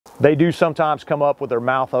They do sometimes come up with their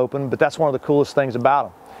mouth open, but that's one of the coolest things about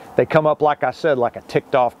them. They come up, like I said, like a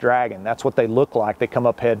ticked off dragon. That's what they look like. They come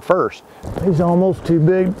up head first. He's almost too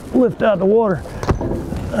big. Lift out the water.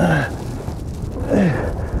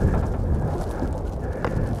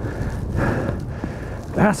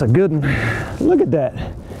 That's a good one. Look at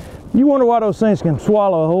that. You wonder why those things can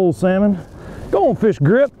swallow a whole salmon? Go on, fish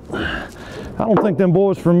grip. I don't think them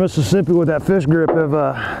boys from Mississippi with that fish grip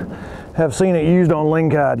have seen it used on Ling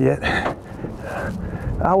Cod yet.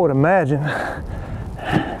 I would imagine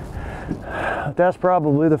that's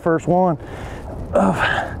probably the first one of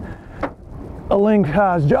a Ling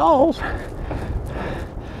Cod's jaws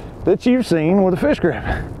that you've seen with a fish grip.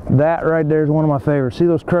 That right there is one of my favorites. See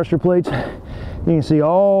those crusher plates? You can see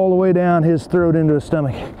all the way down his throat into his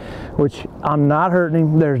stomach, which I'm not hurting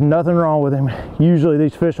him. There's nothing wrong with him. Usually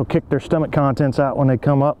these fish will kick their stomach contents out when they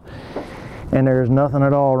come up, and there's nothing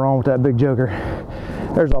at all wrong with that big joker.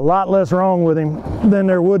 There's a lot less wrong with him than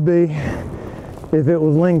there would be if it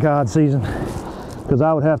was Ling Cod season, because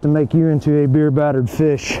I would have to make you into a beer battered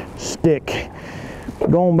fish stick.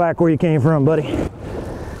 Going back where you came from, buddy.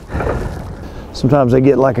 Sometimes they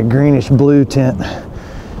get like a greenish blue tint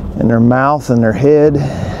in their mouth and their head.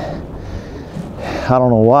 I don't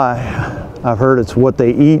know why. I've heard it's what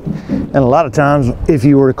they eat, and a lot of times if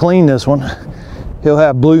you were to clean this one, he'll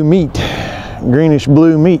have blue meat, greenish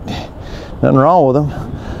blue meat. Nothing wrong with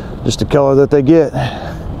them, just the color that they get.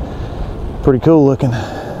 Pretty cool looking.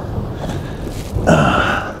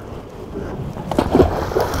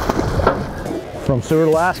 From Seward,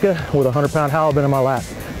 Alaska, with a 100-pound halibut in my lap.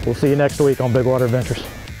 We'll see you next week on Big Water Adventures.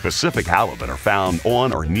 Pacific halibut are found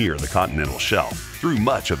on or near the continental shelf through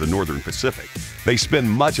much of the northern Pacific. They spend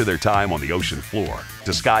much of their time on the ocean floor,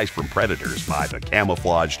 disguised from predators by the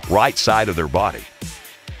camouflaged right side of their body.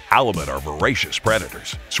 Halibut are voracious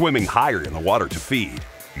predators, swimming higher in the water to feed.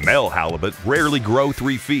 Male halibut rarely grow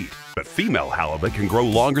 3 feet, but female halibut can grow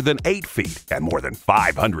longer than 8 feet and more than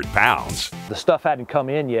 500 pounds. The stuff hadn't come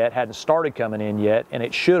in yet, hadn't started coming in yet, and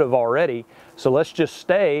it should have already, so let's just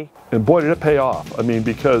stay. And boy, did it pay off. I mean,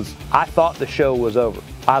 because I thought the show was over.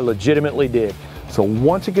 I legitimately did. so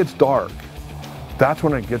once it gets dark, that's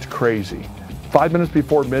when it gets crazy. 5 minutes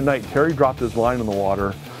before midnight, Terry dropped his line in the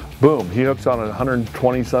water. Boom, he hooks on a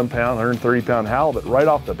 120-some pound, 130-pound halibut right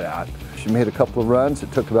off the bat. She made a couple of runs.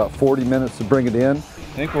 It took about 40 minutes to bring it in.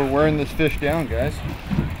 I think we're wearing this fish down, guys.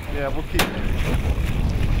 Yeah, we'll keep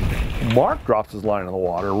it. Mark drops his line in the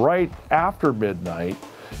water right after midnight,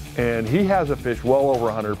 and he has a fish well over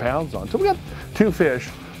 100 pounds on. So we got 2 fish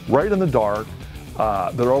right in the dark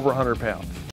that are over 100 pounds.